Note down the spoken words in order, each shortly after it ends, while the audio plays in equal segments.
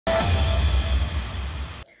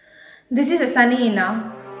This is Sunny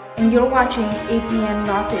Ina, and you're watching APN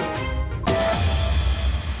Notice.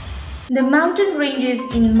 The mountain ranges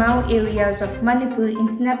in Mao areas of Manipur in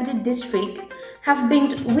Senapati district have been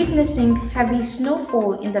witnessing heavy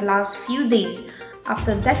snowfall in the last few days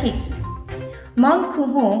after decades. Mount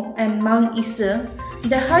Khungo and Mt Isii,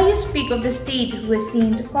 the highest peak of the state, were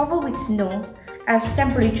seen to cover with snow as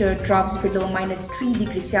temperature drops below -3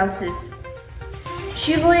 degrees Celsius.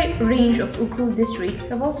 Shirui range of Ukhrul district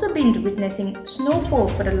have also been witnessing snowfall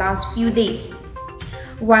for the last few days,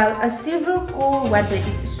 while a severe cold weather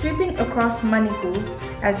is sweeping across Manipur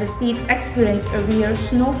as the state experiences a rare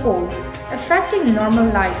snowfall, affecting normal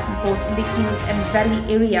life both in the hills and valley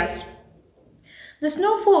areas. The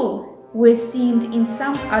snowfall was seen in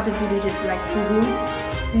some other villages like Purul,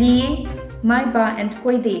 Liyai, Maiba and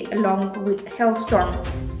Koide along with hailstorms.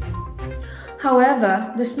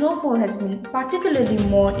 However, the snowfall has been particularly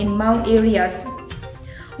more in Mao areas.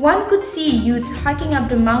 One could see youths hiking up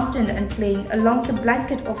the mountain and playing along the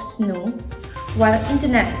blanket of snow, while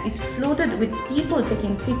internet is flooded with people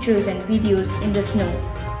taking pictures and videos in the snow.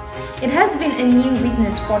 It has been a new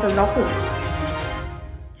witness for the locals.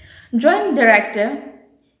 Joint Director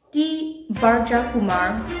T. Barja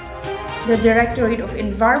Kumar, the Directorate of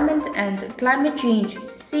Environment and Climate Change,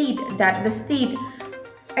 said that the state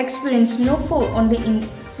experienced snowfall only in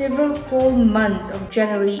several cold months of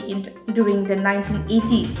January during the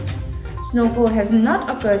 1980s. Snowfall has not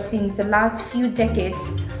occurred since the last few decades,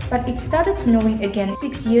 but it started snowing again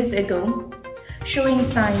 6 years ago, showing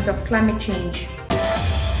signs of climate change.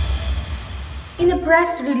 In a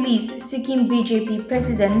press release, Sikkim BJP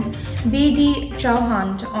President B.D.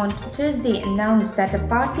 Chauhan on Thursday announced that the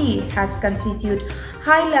party has constituted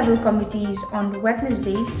high-level committees on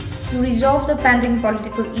Wednesday to resolve the pending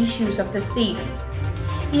political issues of the state.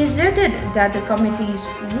 He asserted that the committees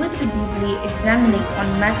would be deeply examining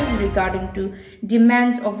on matters regarding to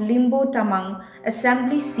demands of Limbo Tamang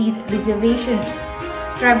Assembly seat reservation,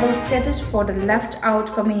 tribal status for the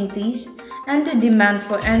left-out communities, and the demand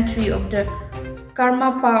for entry of the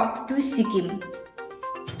Karmapa to Sikkim.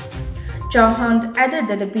 Chauhan added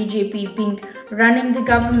that the BJP being running the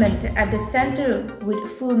government at the center with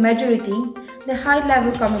full majority, the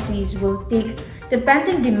high-level committees will take the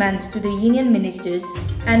pending demands to the union ministers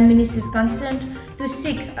and ministers concerned to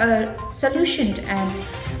seek a solution and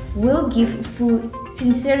will give full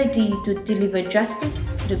sincerity to deliver justice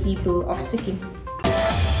to the people of Sikkim.